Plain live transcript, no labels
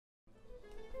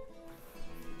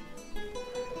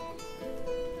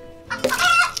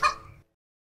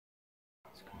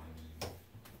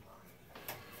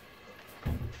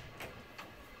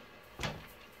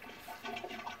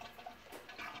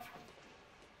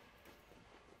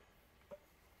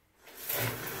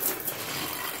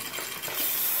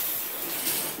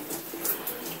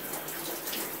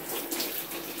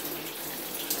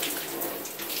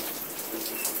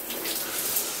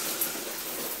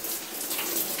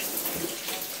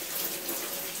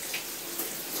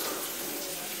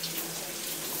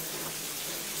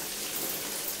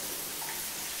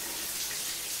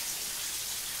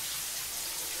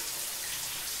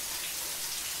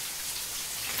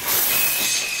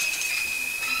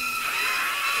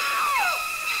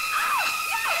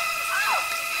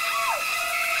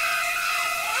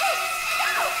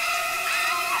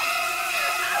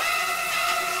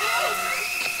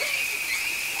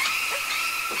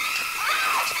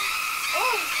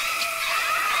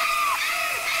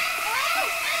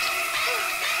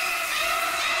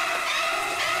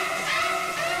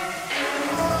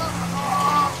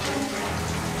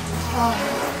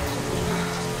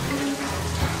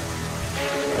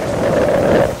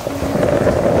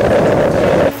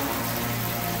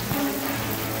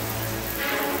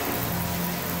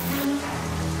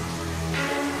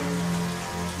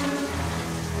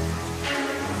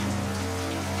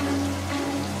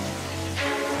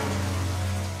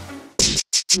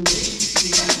Coming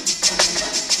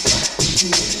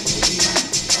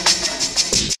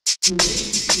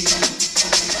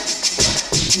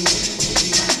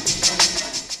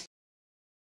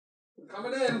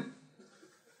in.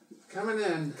 Coming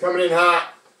in. Coming in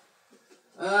hot.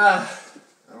 All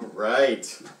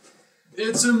right.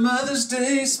 It's a Mother's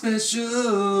Day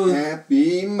special.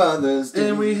 Happy Mother's Day.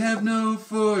 And we have no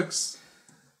forks.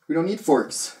 We don't need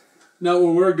forks. Not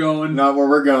where we're going. Not where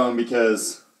we're going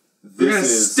because we're gonna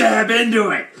stab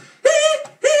into it.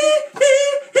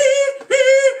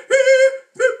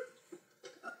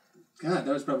 God,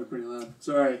 that was probably pretty loud.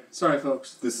 Sorry,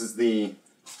 folks. This is the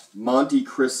Monte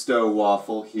Cristo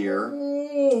Waffle here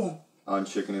on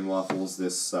ChickenN'Waffles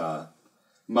this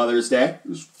Mother's Day.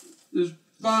 It's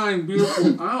fine,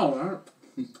 beautiful. Ow,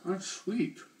 that's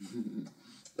sweet.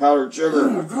 Powdered sugar. Oh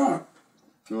my God.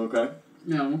 You okay?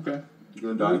 Yeah, I'm okay. You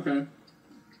gonna die? Okay.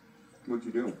 What'd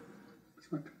you do?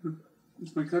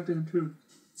 It's my goddamn tune.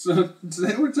 So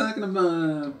today we're talking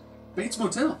about Bates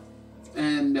Motel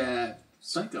and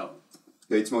Psycho.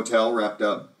 Bates Motel wrapped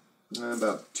up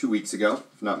about 2 weeks ago,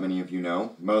 if not many of you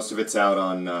know. Most of it's out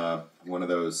on one of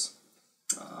those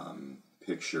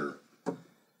picture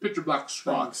box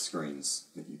screens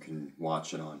that you can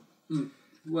watch it on.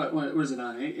 What is it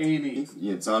on? A&E?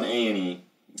 It's on A&E.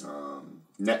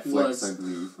 Netflix, I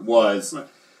believe, was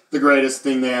the greatest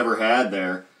thing they ever had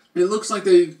there. It looks like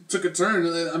they took a turn.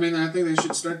 I mean, I think they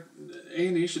should start.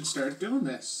 A&E should start doing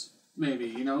this. Maybe,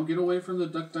 you know, get away from the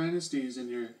Duck Dynasties and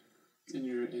your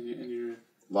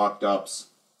locked ups.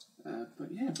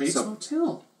 But yeah, Bates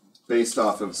Motel. Based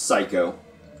off of Psycho,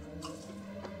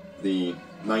 the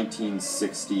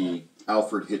 1960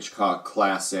 Alfred Hitchcock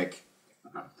classic.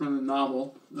 From the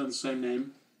novel of the same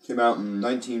name. Came out in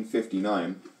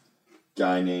 1959.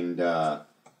 Guy named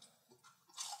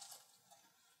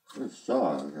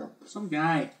some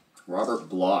guy. Robert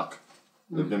Bloch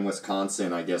lived in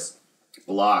Wisconsin, I guess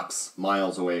blocks,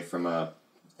 miles away from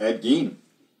Ed Gein,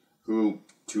 who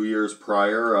 2 years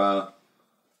prior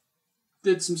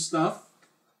did some stuff.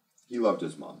 He loved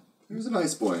his mom. He was a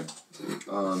nice boy.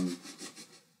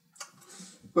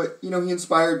 But, you know, he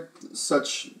inspired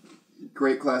such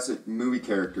great classic movie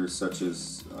characters such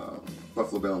as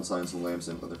Buffalo Bill and Silence of the Lambs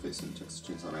and Leatherface and Texas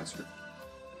Chainsaw Massacre.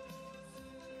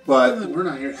 But we're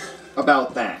not here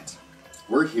about that.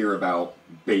 We're here about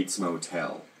Bates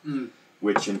Motel,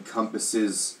 which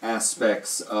encompasses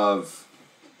aspects of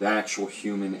the actual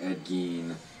human Ed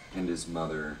Gein and his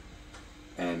mother,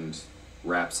 and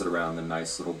wraps it around the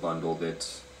nice little bundle that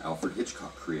Alfred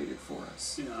Hitchcock created for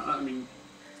us. Yeah, I mean,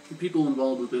 the people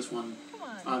involved with this one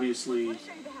obviously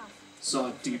saw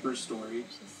a deeper story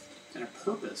and a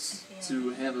purpose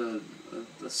to have a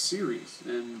series,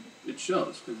 and it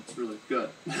shows because it's really good.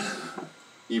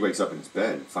 He wakes up in his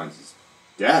bed and finds his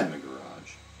dad in the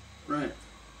garage. Right.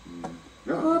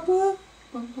 Yeah. Papa?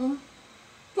 Papa?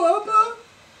 Papa?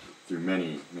 Through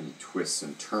many, many twists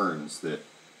and turns that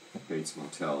Bates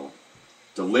Motel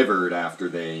delivered after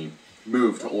they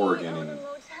moved to Oregon and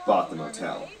bought the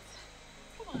motel.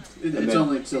 It's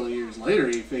only until years later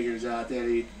he figures out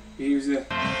that he was a...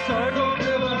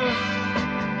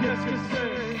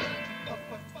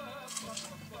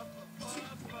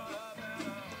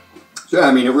 So, yeah,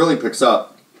 I mean, it really picks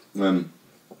up when,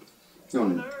 you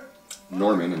know,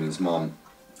 Norman and his mom,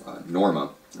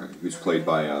 Norma, right, who's played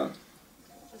by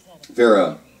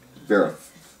Vera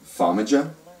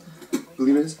Farmiga, I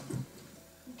believe it is.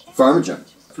 Farmiga.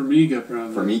 Farmiga,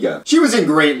 probably. Farmiga. She was in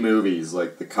great movies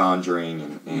like The Conjuring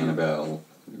and Annabelle.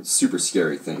 Super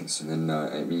scary things. And then,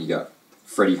 I mean, you got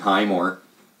Freddie Highmore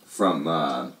from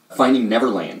Finding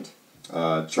Neverland.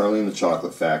 Charlie and the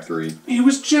Chocolate Factory. He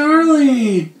was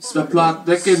Charlie! The plot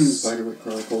thickens. Spiderwick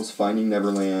Chronicles, Finding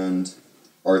Neverland,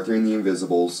 Arthur and the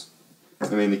Invisibles. I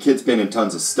mean, the kid's been in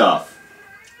tons of stuff.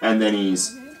 And then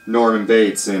he's Norman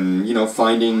Bates and, you know,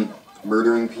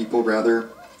 murdering people rather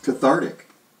cathartic.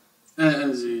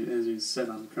 As he said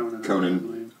on Conan.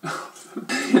 Conan.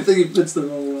 I think he fits the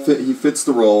role. He fits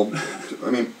the role. I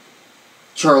mean,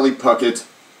 Charlie Puckett.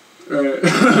 Right.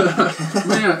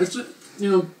 Yeah, it's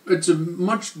it's a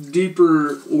much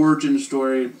deeper origin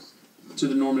story to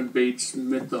the Norman Bates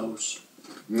mythos.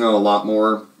 You know, a lot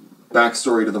more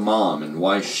backstory to the mom and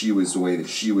why she was the way that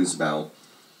she was about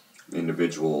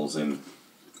individuals and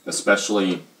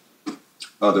especially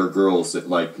other girls that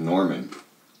liked Norman.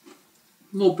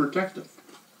 A little protective.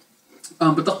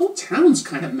 But the whole town's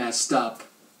kind of messed up.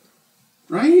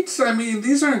 Right? I mean,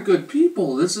 these aren't good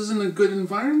people. This isn't a good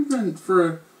environment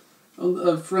for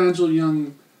a fragile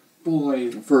young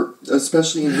boy.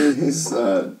 Especially in his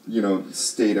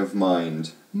state of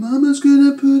mind. Mama's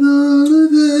gonna put all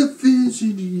of her fish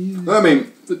in you. I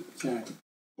mean, Okay.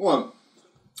 Well,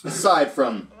 aside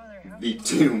from the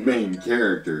two main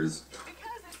characters,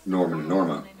 Norman and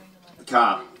Norma, the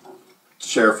cop,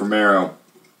 Sheriff Romero,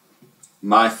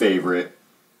 my favorite.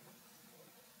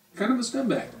 Kind of a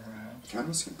scumbag. Kind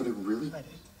of, but a really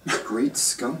great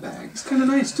scumbag. It's kind of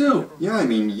nice too. Yeah, I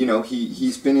mean, you know,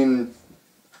 he's been in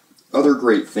other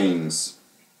great things.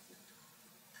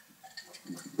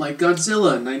 Like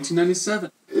Godzilla in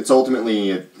 1997. It's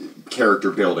ultimately a character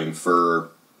building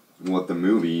for what the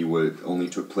movie only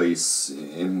took place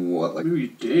in what, like... Maybe a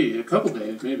day, a couple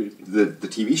days, maybe. The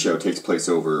TV show takes place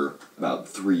over about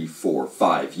 3, 4,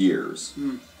 5 years.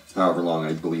 However long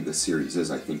I believe the series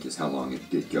is, I think, is how long it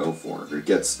did go for. It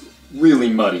gets really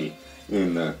muddy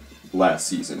in the last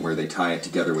season, where they tie it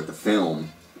together with the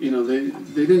film. You know, they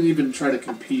didn't even try to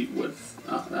compete with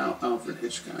Alfred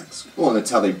Hitchcock's. Well, and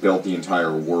that's how they built the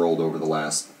entire world over the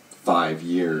last 5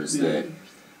 years. Yeah. That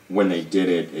when they did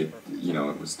it, it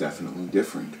was definitely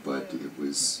different, but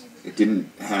it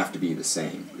didn't have to be the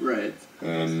same. Right.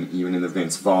 And even in the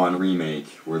Vince Vaughn remake,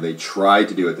 where they tried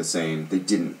to do it the same, they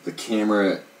didn't. The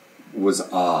camera was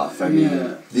off. I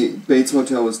mean, the Bates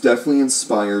Motel was definitely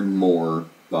inspired more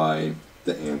by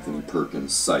the Anthony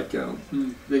Perkins Psycho.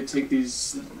 They take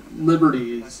these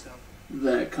liberties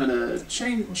that kind of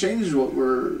change what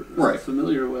we're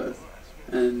familiar with,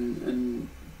 and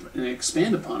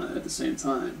expand upon it at the same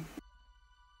time.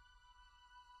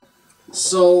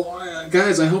 So,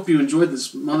 guys, I hope you enjoyed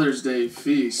this Mother's Day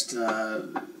feast.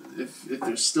 If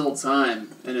there's still time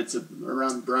and it's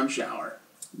around brunch hour,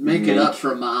 make it up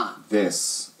for Mom.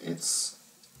 It's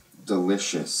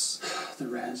delicious. The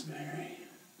raspberry.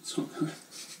 So good.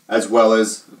 As well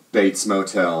as Bates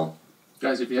Motel.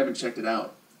 Guys, if you haven't checked it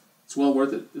out, it's well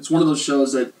worth it. It's one of those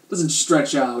shows that doesn't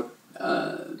stretch out.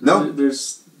 No.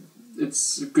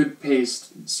 It's a good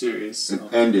paced series. So.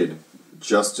 It ended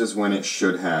just as when it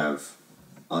should have,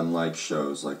 unlike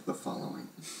shows like The Following.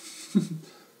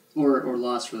 or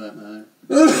Lost, for that matter.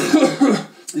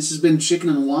 This has been Chicken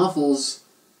and Waffles.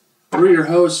 We're your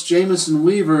hosts, Jameson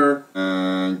Weaver.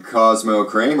 And Cosmo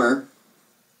Kramer.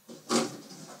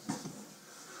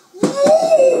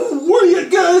 Where you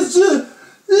guys,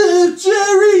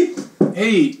 Jerry?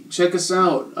 Hey, check us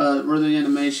out. We're the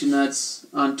Animationutz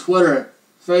on Twitter,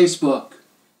 Facebook,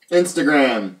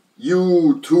 Instagram,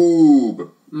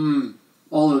 YouTube.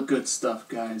 all the good stuff,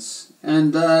 guys.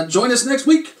 And join us next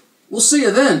week. We'll see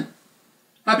you then.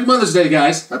 Happy Mother's Day,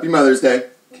 guys. Happy Mother's Day.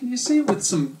 Can you say it with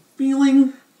some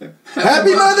feeling?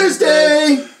 Happy Mother's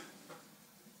Day!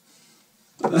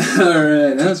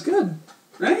 Alright, that was good.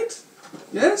 Right?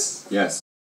 Yes? Yes.